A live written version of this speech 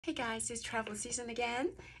Hey guys, it's travel season again,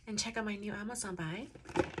 and check out my new Amazon buy.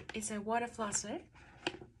 It's a water flosser,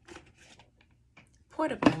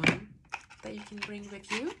 portable one that you can bring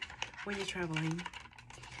with you when you're traveling.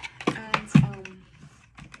 And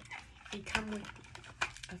it comes with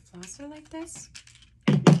a flosser like this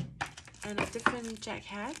and a different jack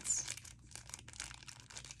heads.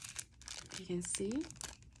 You can see.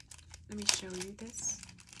 Let me show you this.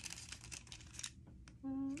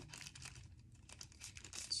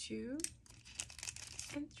 2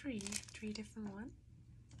 and 3 different ones.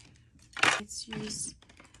 It's use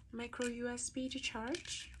micro USB to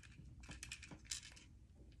charge.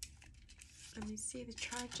 Let me see, the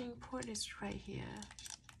charging port is right here.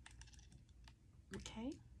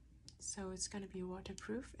 Okay, so it's gonna be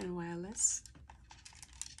waterproof and wireless,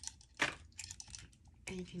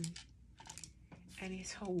 and you can, and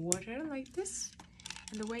it's hold water like this,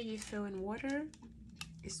 and the way you fill in water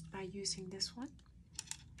is by using this one.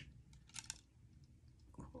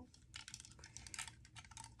 Cool.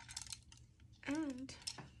 And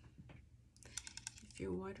if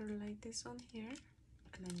you water like this on here,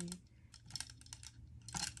 and then you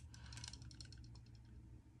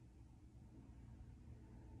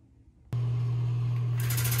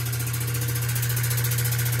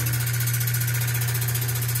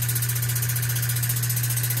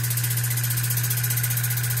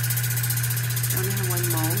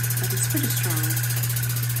but it's pretty strong.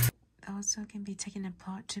 Also can be taken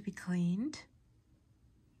apart to be cleaned.